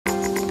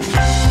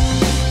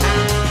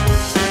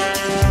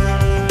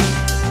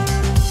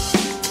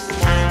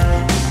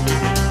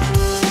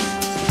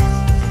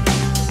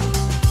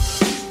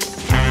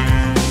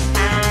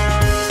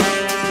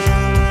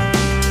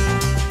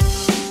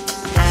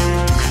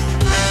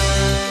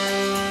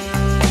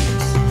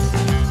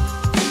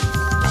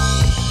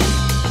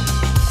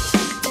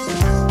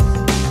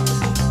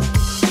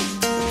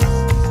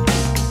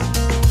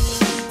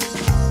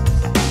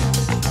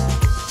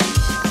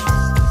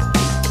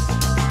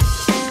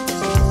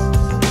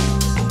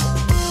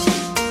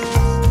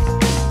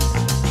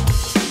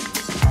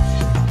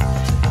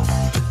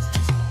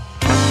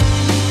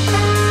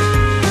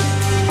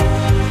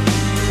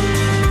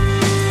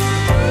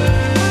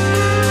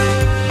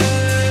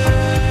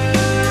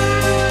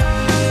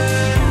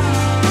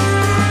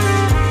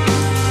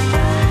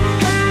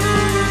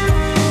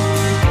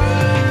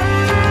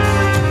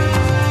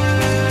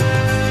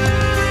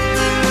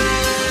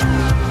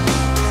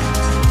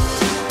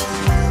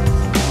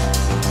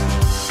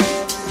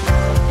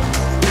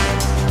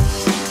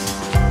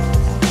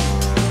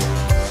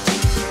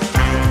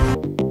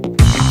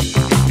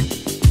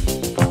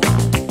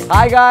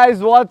Hi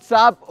guys, what's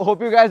up?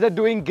 Hope you guys are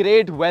doing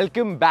great.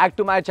 Welcome back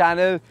to my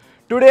channel.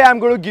 Today I'm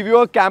going to give you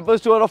a campus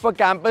tour of a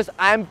campus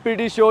I'm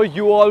pretty sure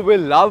you all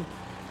will love.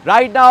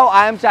 Right now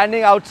I am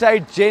standing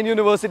outside Jain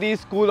University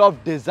School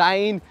of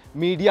Design,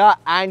 Media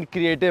and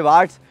Creative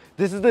Arts.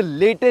 This is the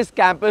latest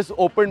campus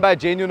opened by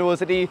Jain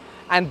University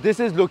and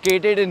this is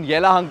located in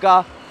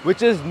Yelahanka,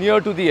 which is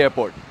near to the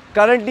airport.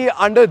 Currently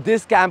under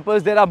this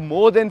campus there are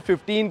more than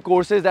 15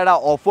 courses that are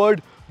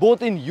offered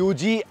both in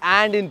UG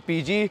and in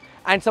PG,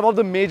 and some of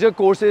the major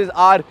courses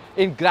are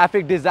in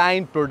graphic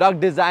design, product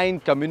design,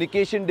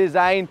 communication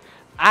design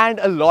and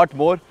a lot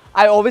more.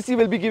 I obviously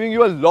will be giving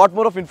you a lot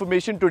more of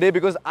information today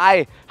because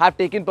I have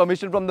taken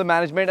permission from the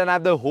management and I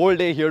have the whole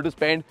day here to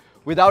spend.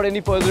 Without any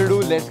further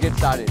ado, let's get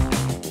started.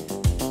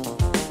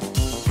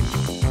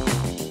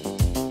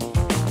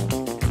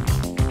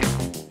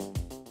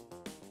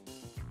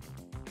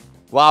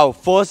 Wow,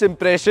 first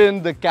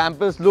impression, the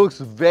campus looks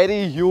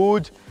very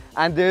huge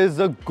and there is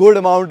a good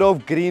amount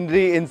of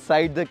greenery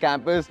inside the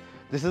campus.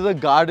 This is a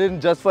garden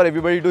just for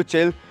everybody to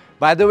chill.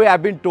 By the way,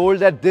 I've been told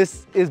that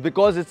this is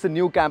because it's a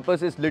new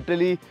campus, it's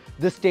literally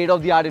the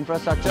state-of-the-art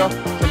infrastructure.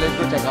 So let's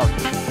go check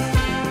out.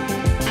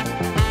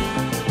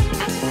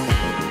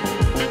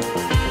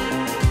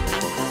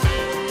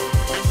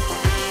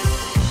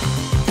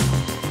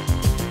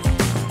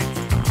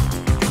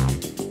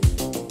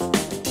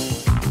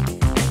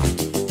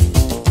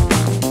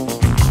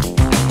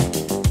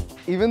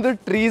 Even the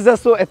trees are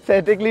so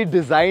aesthetically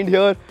designed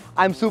here.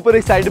 I'm super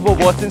excited for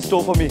what's in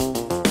store for me.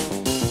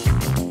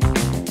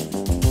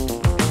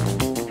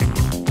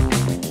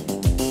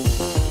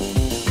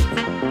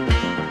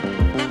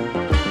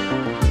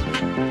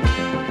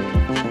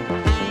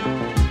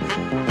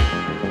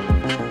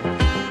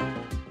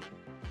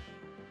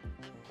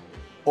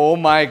 Oh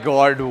my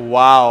God,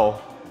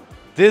 wow.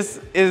 This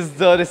is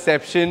the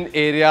reception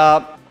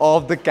area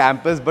of the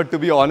campus, but to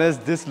be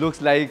honest, this looks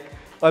like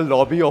a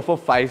lobby of a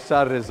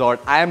 5-star resort.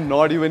 I am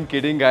not even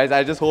kidding, guys.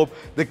 I just hope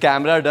the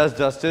camera does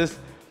justice.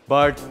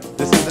 But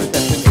this is the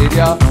reception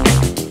area.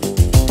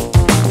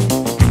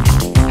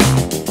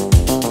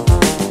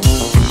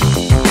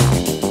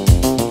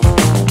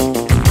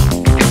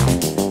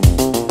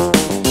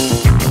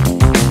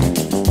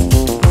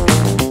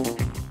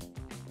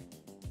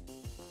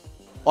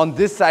 On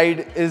this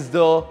side is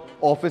the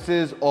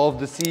offices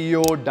of the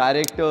CEO,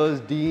 directors,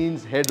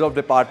 deans, heads of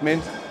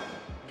departments.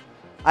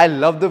 I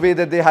love the way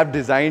that they have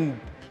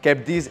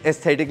kept these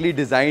aesthetically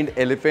designed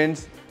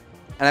elephants,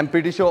 and I'm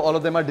pretty sure all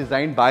of them are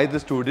designed by the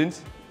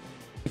students.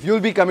 If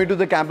you'll be coming to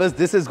the campus,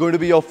 this is going to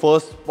be your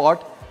first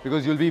spot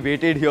because you'll be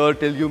waited here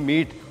till you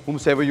meet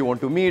whomsoever you want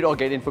to meet or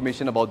get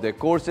information about their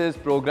courses,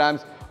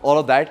 programs, all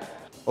of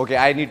that. Okay,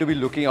 I need to be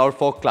looking out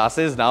for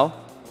classes now.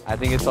 I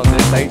think it's on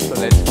this side, so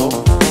let's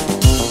go.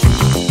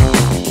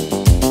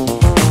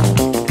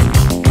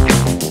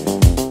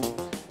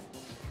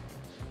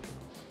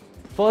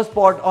 First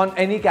spot on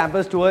any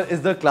campus tour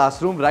is the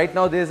classroom. Right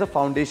now there is a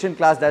foundation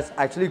class that's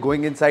actually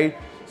going inside.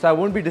 So I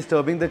won't be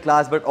disturbing the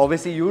class, but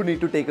obviously you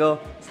need to take a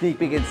sneak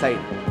peek inside.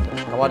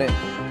 Come on in.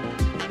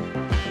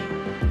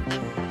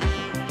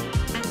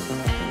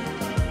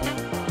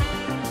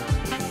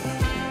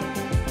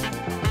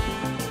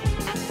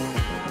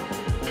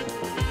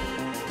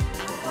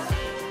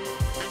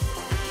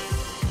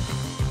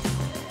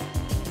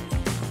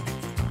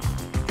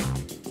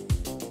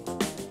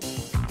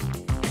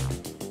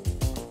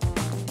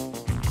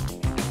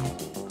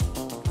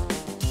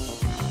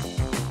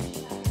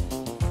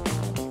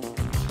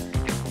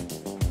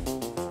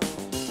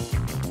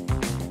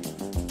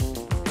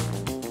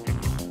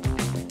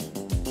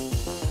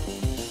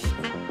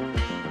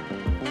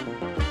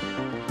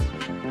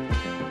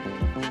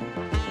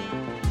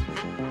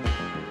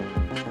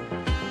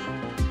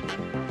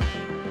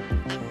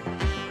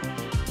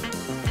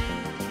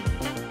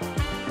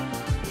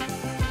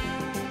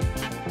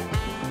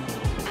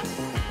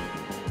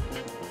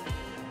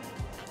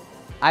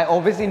 I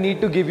obviously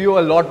need to give you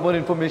a lot more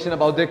information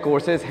about their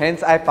courses,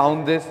 hence I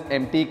found this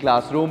empty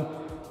classroom.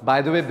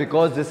 By the way,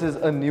 because this is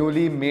a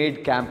newly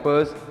made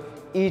campus,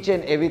 each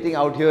and everything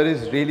out here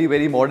is really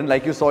very modern.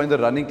 Like you saw in the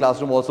running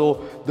classroom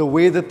also, the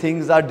way the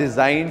things are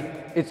designed,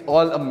 it's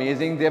all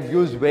amazing. They have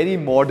used very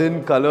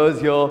modern colors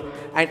here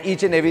and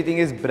each and everything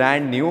is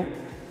brand new.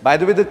 By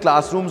the way, the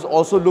classrooms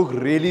also look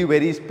really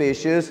very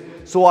spacious.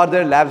 So are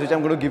their labs, which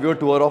I'm going to give you a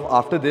tour of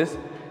after this.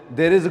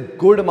 There is a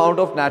good amount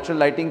of natural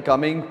lighting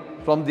coming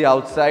from the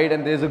outside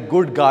and there's a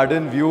good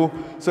garden view.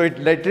 So it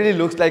literally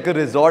looks like a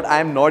resort. I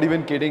am not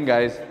even kidding,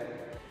 guys.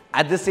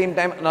 At the same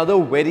time, another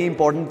very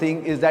important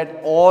thing is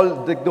that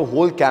the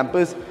whole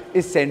campus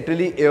is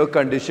centrally air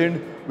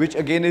conditioned, which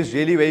again is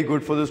really very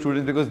good for the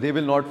students because they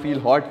will not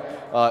feel hot.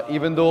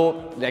 Even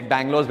though like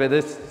Bangalore's weather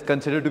is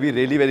considered to be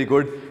really very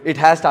good, it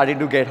has started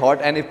to get hot.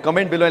 And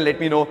comment below and let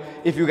me know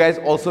if you guys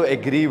also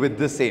agree with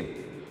the same.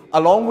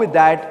 Along with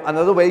that,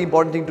 another very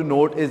important thing to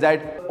note is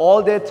that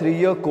all their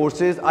 3-year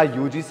courses are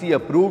UGC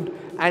approved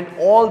and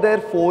all their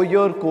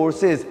 4-year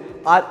courses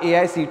are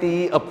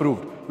AICTE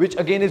approved, which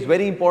again is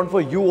very important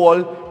for you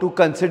all to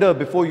consider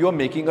before you are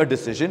making a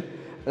decision.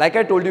 Like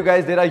I told you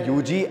guys, there are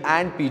UG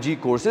and PG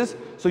courses.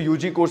 So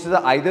UG courses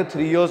are either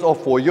 3 years or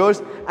 4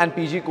 years and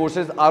PG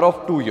courses are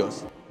of 2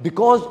 years.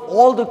 Because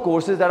all the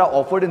courses that are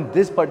offered in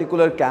this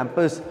particular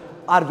campus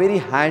are very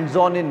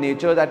hands-on in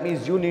nature, that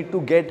means you need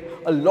to get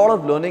a lot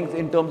of learnings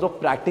in terms of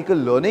practical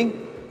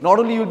learning. Not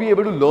only you'll be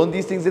able to learn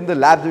these things in the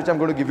labs, which I'm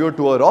going to give you a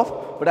tour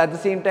of, but at the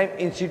same time,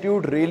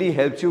 institute really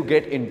helps you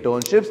get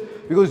internships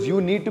because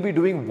you need to be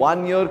doing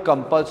 1 year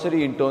compulsory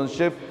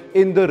internship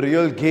in the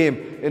real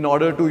game in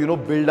order to,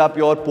 build up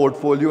your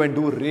portfolio and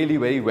do really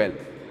very well.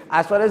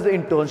 As far as the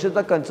internships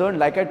are concerned,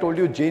 like I told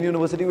you, Jain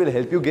University will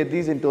help you get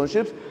these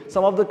internships.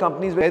 Some of the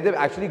companies where they've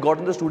actually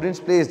gotten the students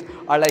placed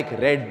are like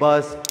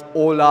Redbus,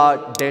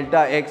 Ola, Delta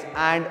X,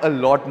 and a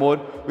lot more,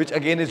 which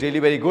again is really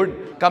very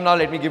good. Come now,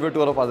 let me give you a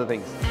tour of other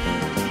things.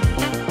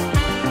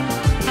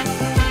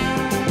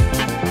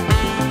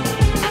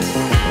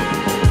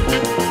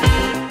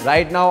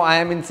 Right now, I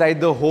am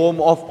inside the home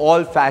of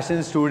all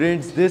fashion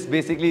students. This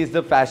basically is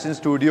the fashion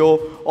studio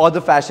or the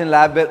fashion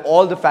lab where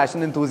all the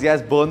fashion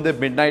enthusiasts burn their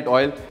midnight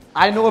oil.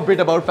 I know a bit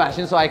about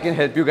fashion, so I can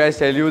help you guys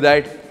tell you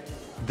that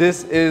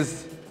this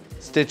is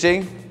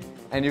stitching,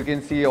 and you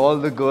can see all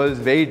the girls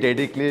very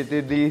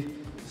dedicatedly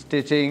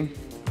stitching.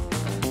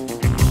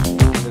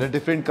 There are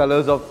different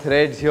colors of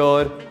threads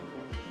here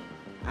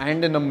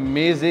and an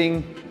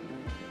amazing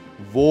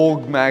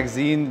Vogue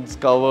magazine's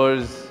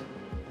covers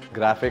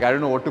graphic. I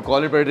don't know what to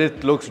call it, but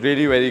it looks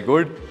really very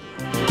good.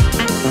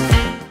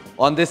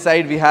 On this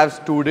side, we have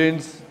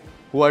students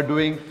who are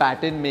doing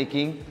pattern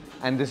making,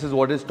 and this is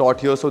what is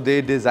taught here. So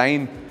they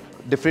design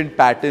different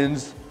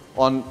patterns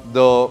on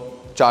the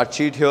chart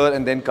sheet here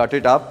and then cut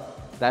it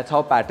up. That's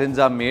how patterns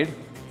are made.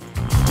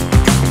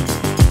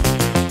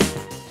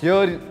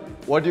 Here,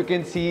 what you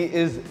can see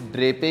is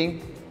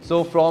draping.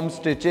 So from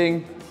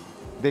stitching,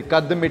 they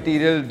cut the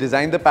material,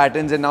 design the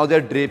patterns, and now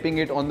they're draping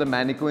it on the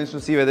mannequins to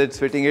see whether it's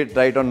fitting it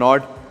right or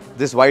not.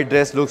 This white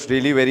dress looks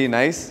really very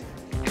nice.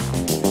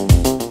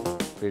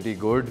 Pretty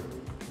good.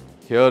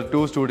 Here,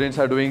 two students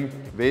are doing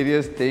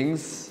various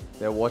things.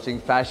 They're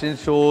watching fashion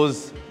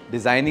shows,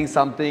 designing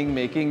something,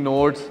 making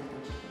notes.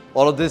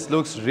 All of this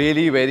looks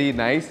really very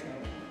nice.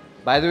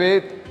 By the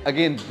way,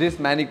 again, this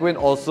mannequin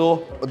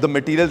also, the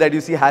material that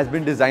you see has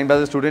been designed by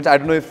the students. I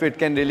don't know if it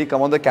can really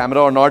come on the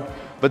camera or not,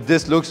 but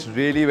this looks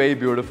really very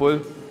beautiful,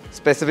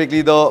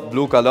 specifically the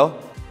blue color.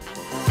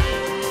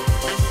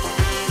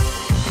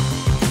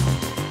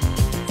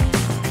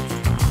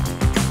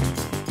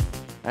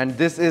 And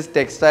this is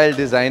textile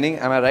designing,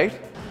 am I right?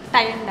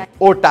 Tie and dye.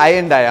 Oh, tie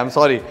and dye, I'm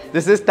sorry.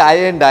 This is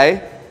tie and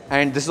dye,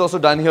 and this is also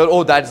done here.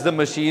 Oh, that's the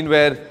machine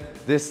where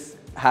this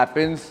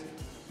happens.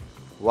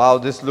 Wow,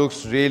 this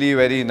looks really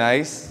very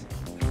nice.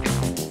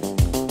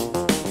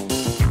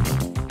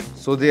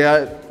 So they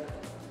are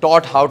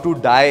taught how to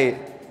dye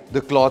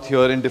the cloth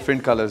here in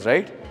different colors,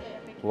 right?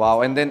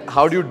 Wow, and then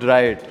how do you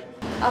dry it?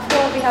 After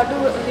we have to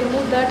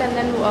remove that and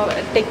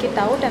then take it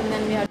out and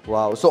then we have to...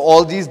 Wow, so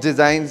all these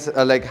designs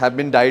have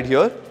been dyed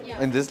here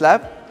in this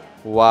lab?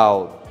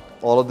 Wow,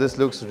 all of this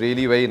looks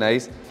really very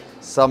nice.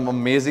 Some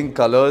amazing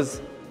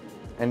colors.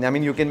 And I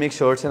mean, you can make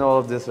shirts and all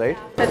of this, right?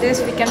 After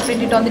this, we can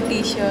print it on the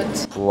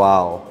t-shirts.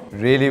 Wow,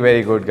 really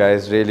very good,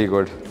 guys, really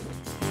good.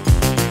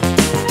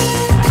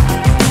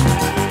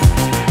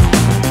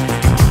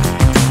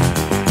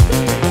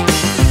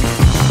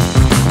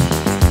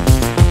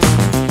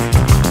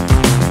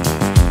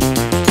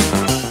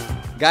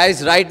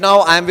 Guys, right now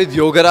I am with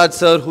Yogaraj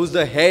sir, who's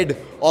the head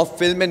of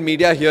film and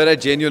media here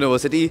at Jain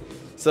University.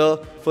 Sir,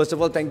 first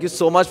of all, thank you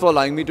so much for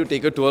allowing me to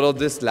take a tour of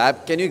this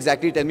lab. Can you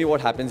exactly tell me what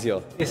happens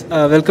here? Yes,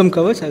 welcome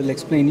Kavach, I will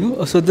explain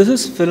you. So this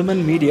is film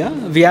and media.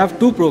 We have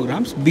two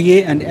programs,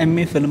 BA and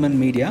MA film and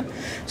media.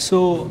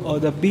 So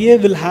the BA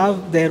will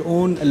have their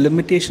own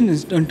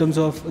limitations in terms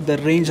of the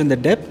range and the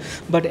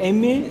depth, but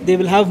MA, they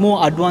will have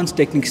more advanced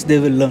techniques they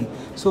will learn.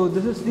 So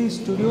this is the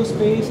studio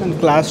space and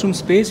classroom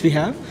space we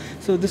have.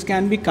 So this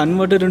can be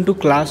converted into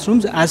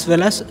classrooms as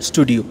well as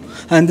studio.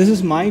 And this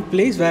is my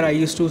place where I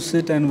used to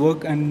sit and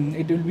work, and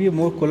it will be a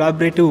more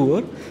collaborative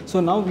work. So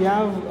now we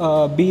have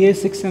BA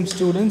 6M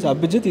students.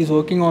 Abhijit is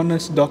working on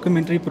his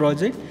documentary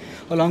project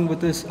along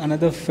with his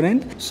another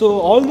friend.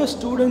 So all the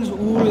students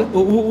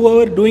who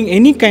are doing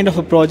any kind of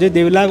a project,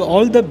 they will have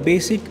all the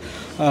basic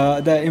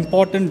the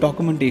important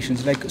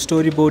documentations like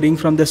storyboarding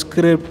from the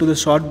script to the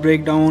short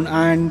breakdown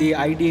and the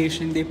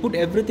ideation. They put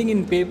everything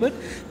in paper,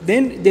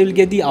 then they will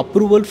get the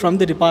approval from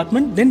the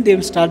department, then they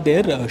will start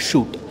their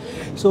shoot.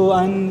 So,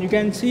 and you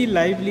can see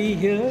lively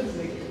here,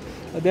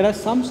 there are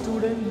some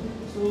students,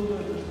 so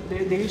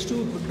they used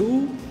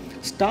to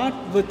start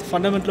with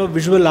fundamental of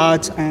visual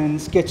arts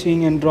and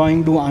sketching and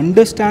drawing to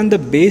understand the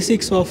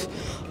basics of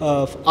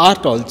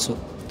art also.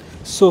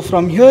 So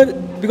from here,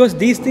 because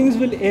these things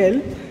will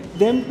help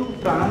them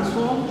to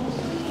transform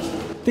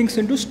things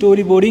into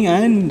storyboarding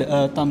and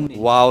thumbnail.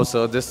 Wow,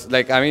 sir, this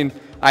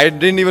I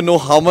didn't even know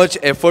how much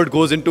effort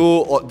goes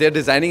into they're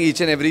designing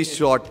each and every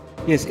shot.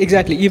 Yes,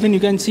 exactly. Even you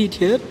can see it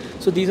here.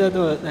 So these are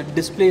the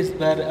displays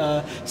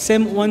where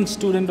SEM 1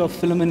 student of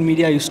film and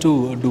media used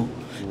to do.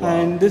 Wow.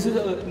 And this is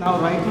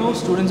right now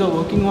students are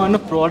working on a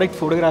product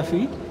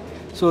photography.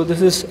 So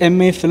this is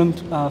MA film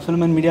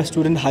and media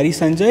student Hari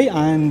Sanjay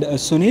and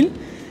Sunil.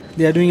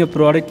 They are doing a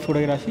product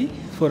photography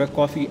for a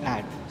coffee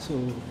ad.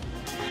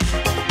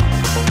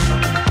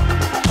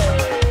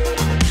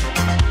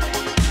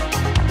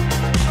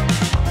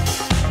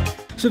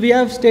 So we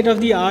have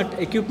state-of-the-art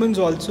equipments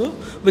also,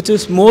 which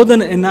is more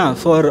than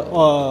enough for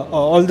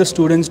all the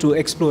students to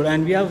explore.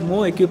 And we have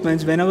more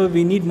equipments. Whenever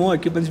we need more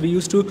equipments, we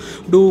used to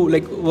do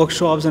like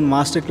workshops and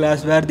master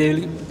class where they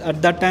will,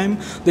 at that time,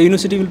 the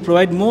university will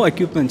provide more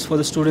equipments for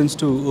the students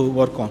to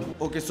work on.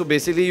 Okay, so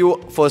basically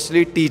you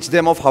firstly teach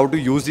them of how to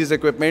use these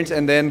equipments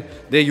and then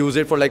they use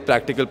it for like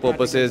practical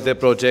purposes, their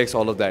projects,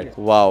 all of that. Yes.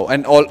 Wow,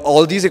 and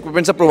all these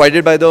equipments are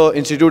provided by the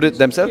institute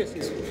themselves?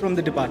 Yes, from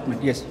the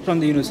department, yes,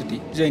 from the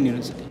university, Jain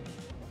University.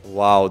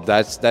 Wow,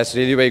 that's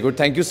really very good.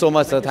 Thank you so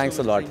much, sir. Thanks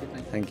a lot.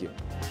 Thank you.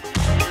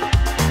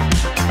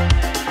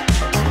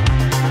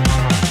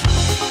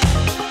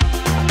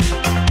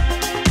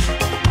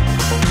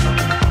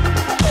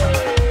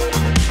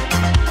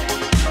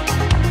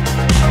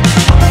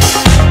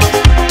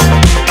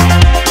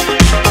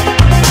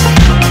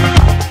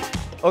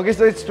 Okay,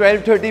 so it's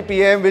 12:30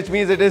 p.m., which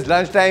means it is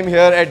lunchtime here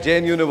at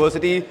Jain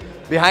University.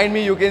 Behind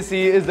me, you can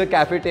see is the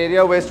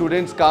cafeteria where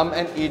students come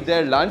and eat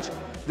their lunch.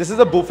 This is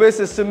a buffet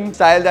system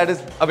style that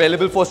is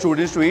available for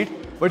students to eat.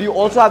 But you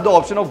also have the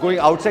option of going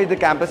outside the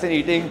campus and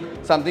eating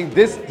something.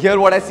 This here,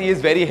 what I see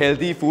is very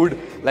healthy food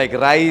like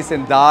rice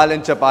and dal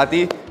and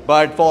chapati.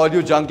 But for all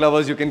you junk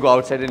lovers, you can go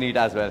outside and eat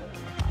as well.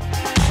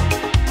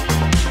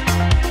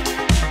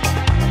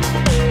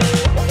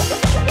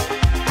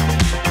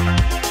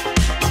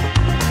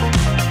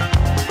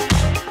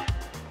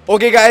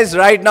 Okay guys,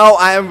 right now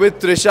I am with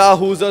Trisha,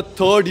 who's a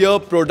third year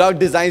product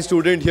design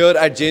student here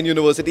at Jain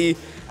University,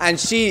 and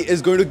she is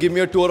going to give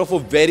me a tour of a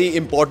very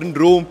important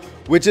room,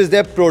 which is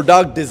their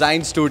product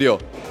design studio.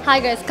 Hi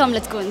guys, come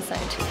let's go inside.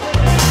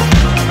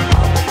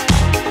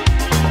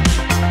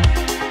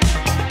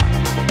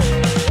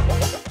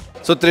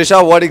 So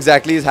Trisha, what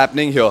exactly is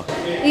happening here?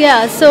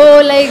 Yeah,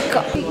 so like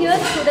here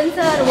students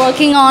are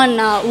working on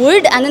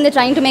wood and then they're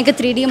trying to make a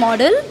 3D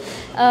model,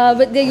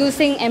 but they're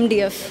using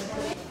MDF.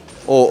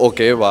 Oh,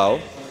 okay, wow.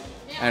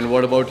 And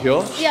what about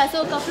here? Yeah,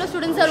 so a couple of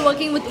students are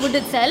working with wood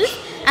itself,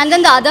 and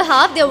then the other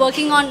half they're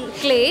working on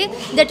clay.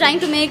 They're trying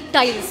to make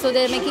tiles, so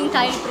they're making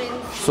tile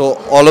prints. So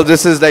all of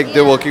this is like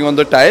they're working on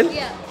the tile?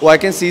 Yeah. Oh, I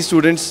can see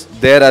students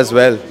there as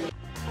well.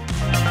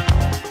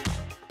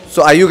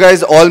 So are you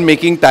guys all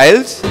making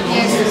tiles?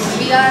 Yes,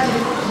 we are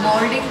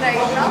molding right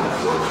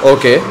now.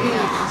 Okay.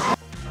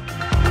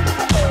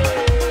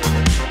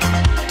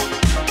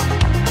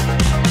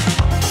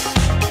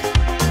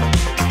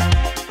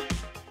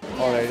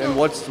 Alright, and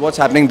what's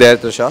happening there,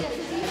 Trisha?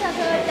 These are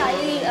the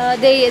tile.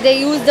 They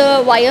use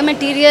the wire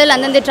material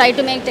and then they try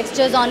to make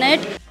textures on it.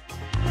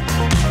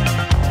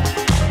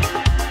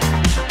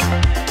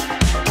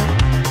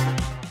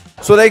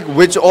 So like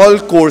which all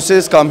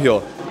courses come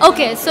here?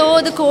 Okay,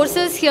 so the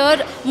courses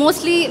here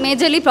mostly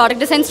majorly product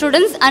design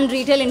students and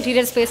retail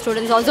interior space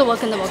students also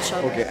work in the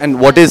workshop. Okay, and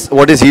what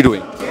is he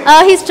doing?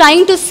 He's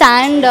trying to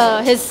sand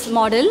his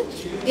model,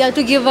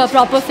 to give a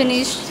proper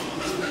finish.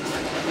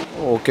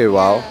 Okay,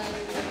 wow.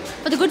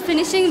 For the good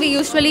finishing, we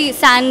usually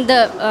sand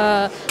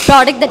the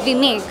product that we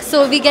make.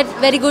 So we get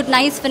very good,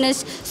 nice finish,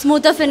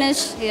 smoother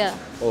finish. Yeah.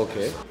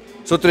 Okay.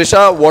 So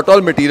Trisha, what all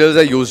materials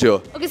are used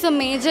here? Okay, so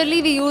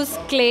majorly we use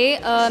clay,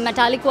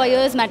 metallic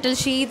wires, metal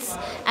sheets,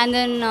 and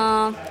then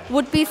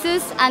wood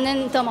pieces, and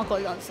then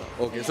thermocol also.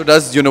 Okay, so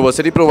does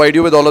university provide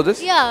you with all of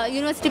this? Yeah,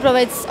 university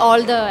provides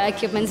all the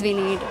equipments we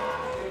need.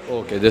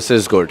 Okay, this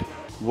is good.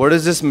 What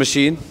is this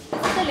machine?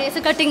 It's a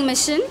laser cutting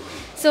machine.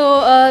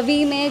 So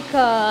we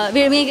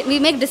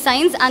make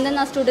designs, and then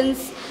our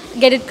students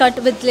get it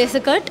cut with laser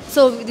cut.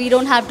 So we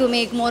don't have to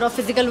make more of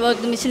physical work.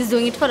 The machine is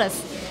doing it for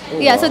us. Oh,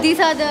 yeah. wow. So these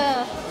are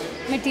the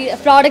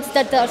products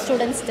that our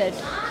students did.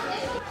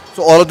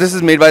 So all of this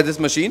is made by this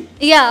machine?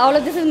 Yeah, all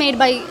of this is made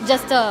by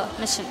just the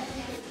machine.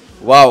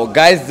 Wow,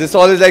 guys, this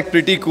all is like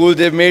pretty cool.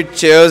 They've made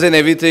chairs and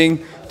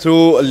everything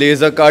through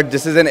laser cut.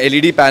 This is an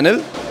LED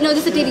panel? No,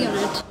 this is a TV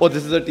unit. Oh,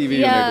 this is a TV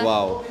Yeah. unit.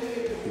 Wow.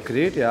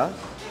 Great, yeah.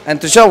 And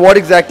Trisha, what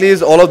exactly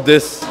is all of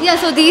this? Yeah,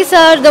 so these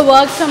are the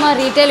works from our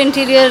retail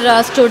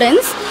interior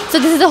students. So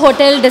this is the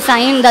hotel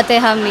design that they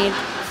have made.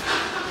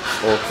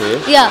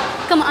 Okay. Yeah,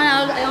 come on,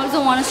 I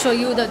also want to show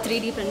you the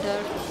 3D printer.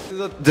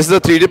 This is a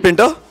 3D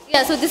printer?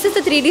 Yeah, so this is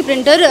the 3D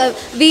printer.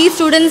 We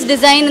students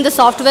design in the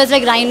softwares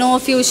like Rhino,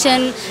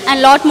 Fusion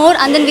and lot more,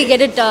 and then we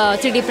get it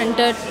 3D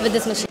printed with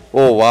this machine.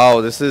 Oh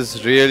wow, this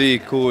is really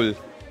cool.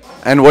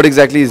 And what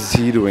exactly is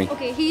he doing?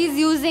 Okay, he is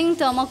using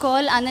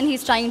thermocol and then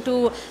he's trying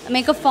to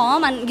make a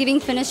form and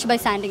giving finish by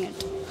sanding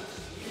it.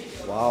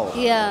 Wow.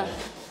 Yeah.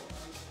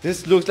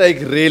 This looks like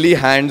really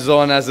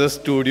hands-on as a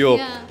studio.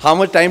 Yeah. How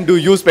much time do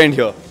you spend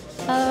here?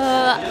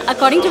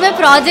 According to my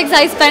projects,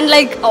 I spend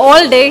like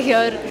all day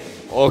here.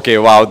 Okay,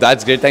 wow,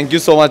 that's great. Thank you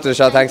so much,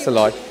 Trisha. Thanks a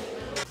lot.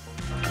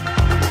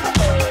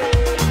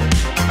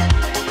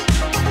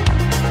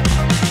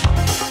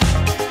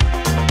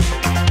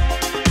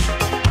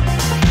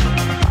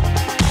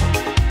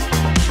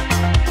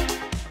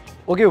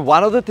 Okay,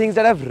 one of the things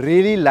that I've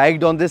really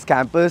liked on this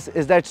campus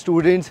is that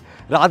students,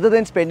 rather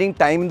than spending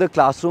time in the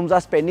classrooms,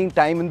 are spending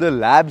time in the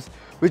labs,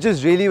 which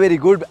is really very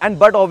good.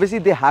 But obviously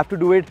they have to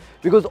do it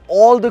because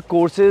all the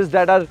courses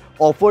that are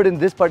offered in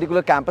this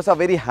particular campus are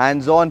very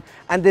hands-on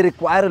and they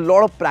require a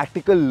lot of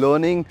practical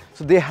learning.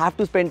 So they have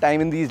to spend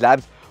time in these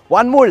labs.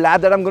 One more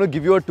lab that I'm going to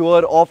give you a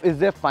tour of is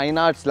their fine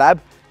arts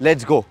lab.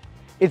 Let's go.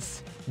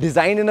 It's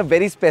designed in a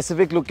very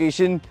specific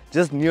location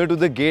just near to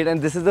the gate,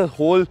 and this is a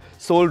whole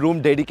sole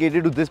room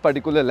dedicated to this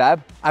particular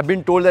lab. I've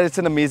been told that it's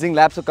an amazing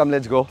lab, so come,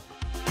 let's go.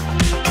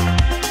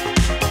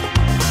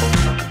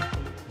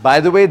 By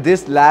the way,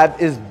 this lab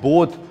is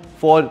both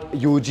for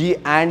UG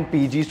and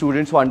PG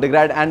students, for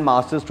undergrad and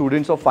master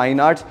students of fine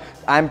arts.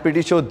 I'm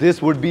pretty sure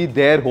this would be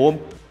their home.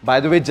 By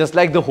the way, just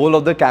like the whole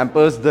of the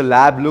campus, the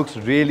lab looks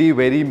really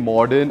very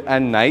modern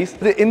and nice.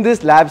 In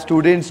this lab,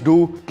 students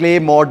do clay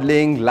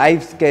modeling,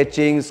 live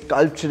sketching,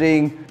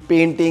 sculpturing,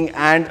 painting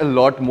and a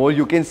lot more.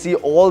 You can see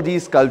all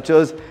these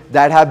sculptures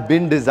that have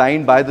been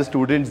designed by the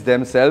students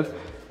themselves.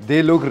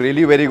 They look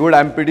really very good.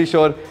 I'm pretty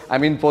sure, I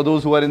mean, for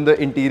those who are in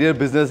the interior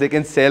business, they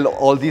can sell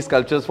all these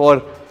sculptures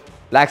for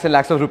lakhs and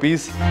lakhs of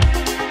rupees.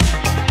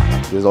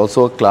 There's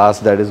also a class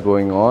that is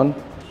going on.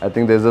 I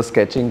think there's a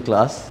sketching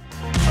class.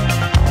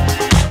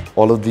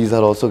 All of these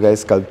are also,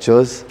 guys,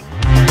 sculptures.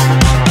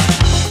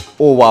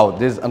 Oh wow,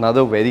 there's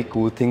another very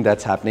cool thing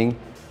that's happening.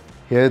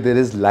 Here there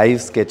is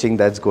live sketching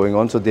that's going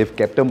on. So they've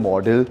kept a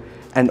model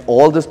and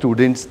all the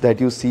students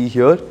that you see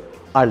here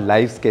are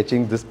live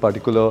sketching this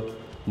particular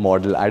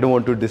model. I don't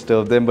want to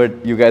disturb them,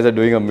 but you guys are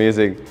doing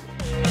amazing.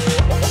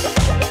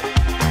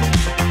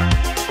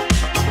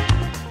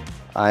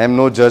 I am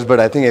no judge,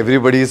 but I think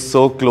everybody is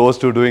so close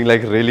to doing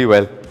like really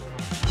well.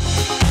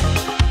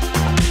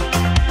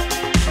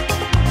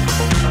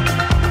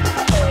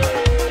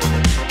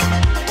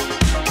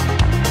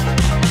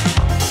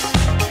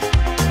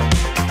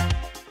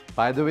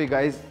 By the way,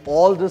 guys,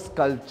 all the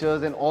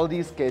sculptures and all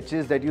these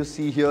sketches that you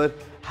see here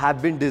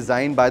have been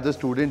designed by the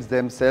students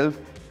themselves.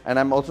 And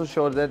I'm also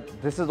sure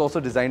that this is also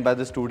designed by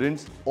the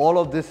students. All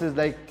of this is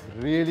like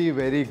really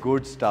very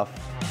good stuff.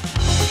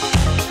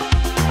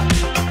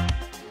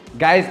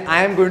 Guys,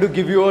 I am going to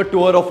give you a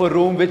tour of a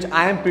room which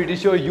I am pretty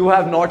sure you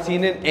have not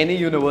seen in any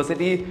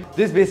university.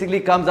 This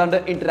basically comes under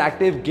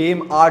interactive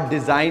game art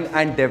design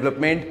and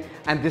development.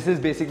 And this is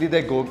basically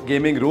the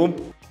gaming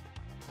room.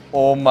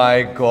 Oh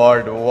my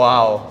God,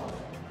 wow.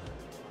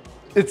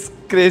 It's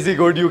crazy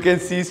good. You can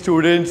see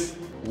students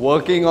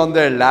working on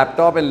their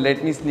laptop, and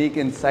let me sneak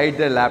inside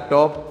their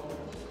laptop.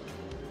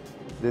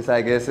 This,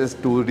 I guess, is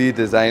 2D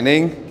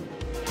designing.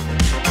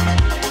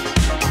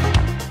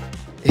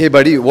 Hey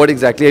buddy, what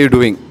exactly are you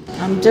doing?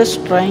 I'm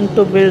just trying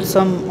to build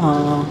some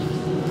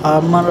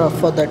armor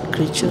for that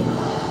creature.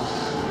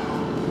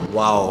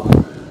 Wow.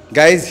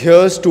 Guys,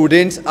 here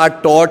students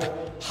are taught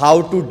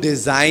how to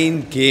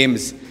design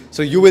games.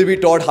 So you will be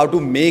taught how to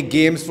make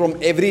games. From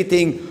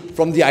everything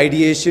from the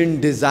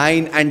ideation,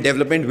 design and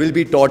development will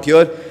be taught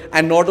here.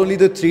 And not only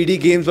the 3D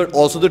games, but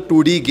also the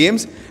 2D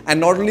games. And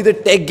not only the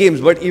tech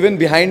games, but even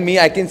behind me,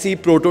 I can see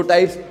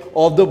prototypes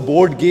of the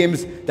board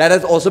games that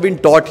has also been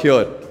taught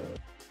here.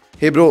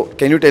 Hey bro,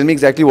 can you tell me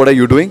exactly what are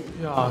you doing?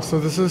 Yeah, so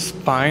this is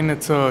Spine.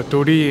 It's a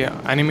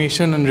 2D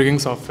animation and rigging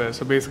software.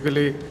 So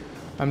basically,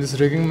 I'm just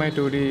rigging my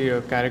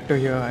 2D character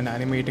here and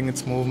animating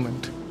its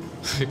movement.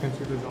 So you can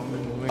see the zombie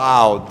moving.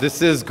 Wow,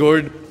 this is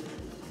good.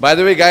 By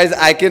the way, guys,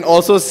 I can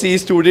also see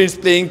students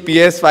playing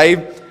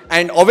PS5.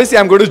 And obviously,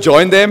 I'm going to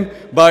join them.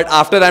 But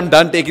after I'm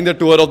done taking the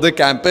tour of the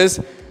campus,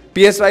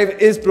 PS5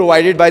 is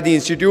provided by the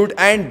institute.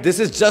 And this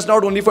is just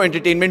not only for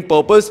entertainment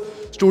purpose.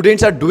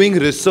 Students are doing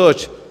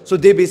research. So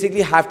they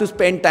basically have to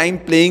spend time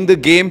playing the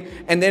game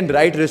and then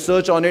write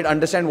research on it,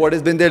 understand what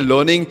has been their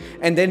learning,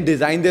 and then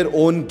design their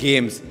own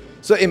games.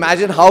 So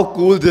imagine how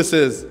cool this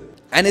is.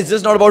 And it's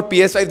just not about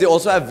PS5, they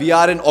also have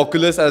VR and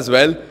Oculus as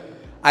well.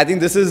 I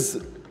think this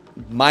is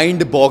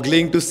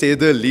mind-boggling to say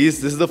the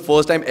least. This is the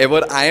first time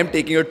ever I am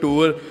taking a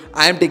tour.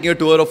 I am taking a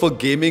tour of a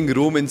gaming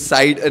room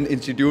inside an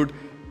institute.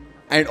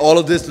 And all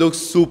of this looks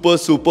super,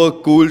 super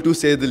cool to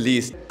say the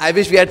least. I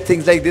wish we had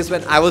things like this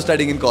when I was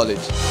studying in college.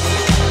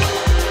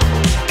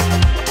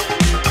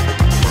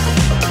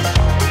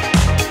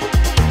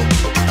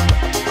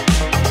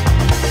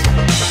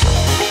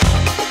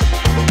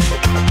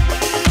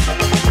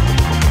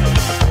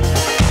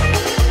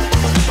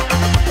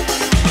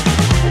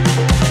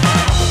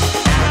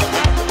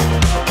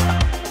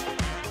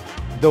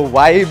 The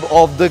vibe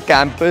of the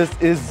campus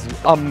is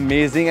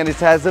amazing and it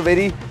has a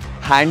very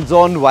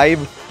hands-on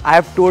vibe. I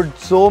have toured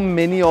so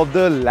many of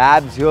the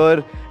labs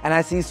here and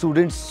I see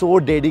students so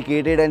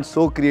dedicated and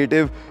so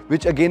creative,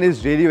 which again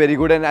is really very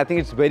good. And I think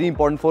it's very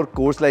important for a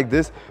course like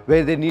this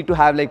where they need to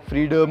have like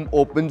freedom,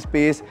 open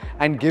space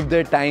and give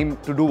their time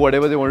to do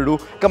whatever they want to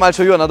do. Come, I'll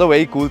show you another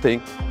very cool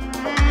thing.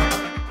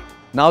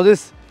 Now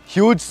this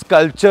huge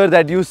sculpture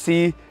that you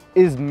see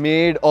is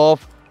made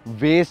of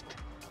waste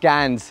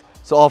cans.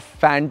 So of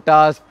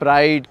Fanta,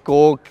 Sprite,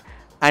 Coke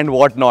and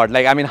whatnot.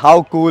 Like, I mean,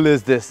 how cool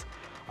is this?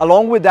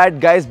 Along with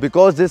that, guys,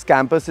 because this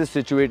campus is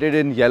situated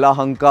in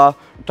Yelahanka,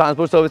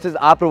 transport services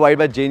are provided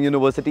by Jain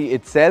University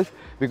itself,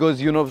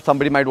 because you know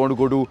somebody might want to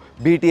go to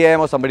BTM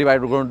or somebody might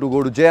want to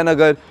go to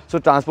Jayanagar, so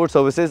transport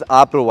services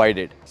are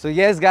provided. So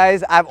yes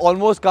guys, I've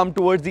almost come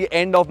towards the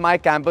end of my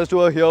campus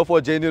tour here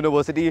for Jain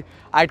University.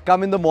 I'd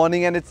come in the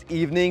morning and it's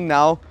evening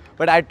now,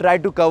 but I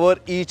tried to cover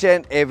each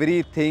and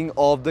everything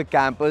of the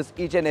campus,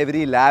 each and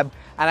every lab,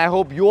 and I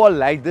hope you all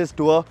like this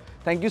tour.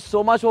 Thank you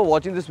so much for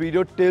watching this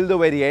video till the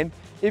very end.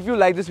 If you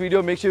like this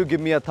video, make sure you give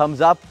me a thumbs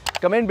up.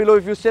 Comment below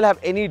if you still have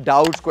any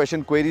doubts,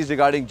 questions, queries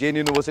regarding Jain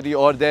University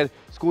or their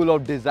School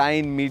of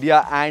Design,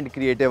 Media and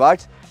Creative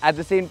Arts. At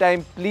the same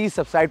time, please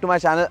subscribe to my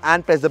channel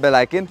and press the bell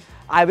icon.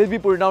 I will be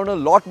putting down a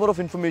lot more of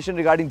information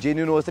regarding Jain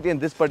University and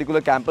this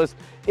particular campus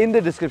in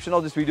the description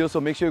of this video, so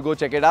make sure you go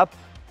check it out.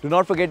 Do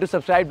not forget to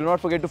subscribe. Do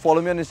not forget to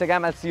follow me on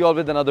Instagram. I'll see you all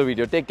with another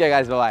video. Take care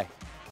guys. Bye-bye.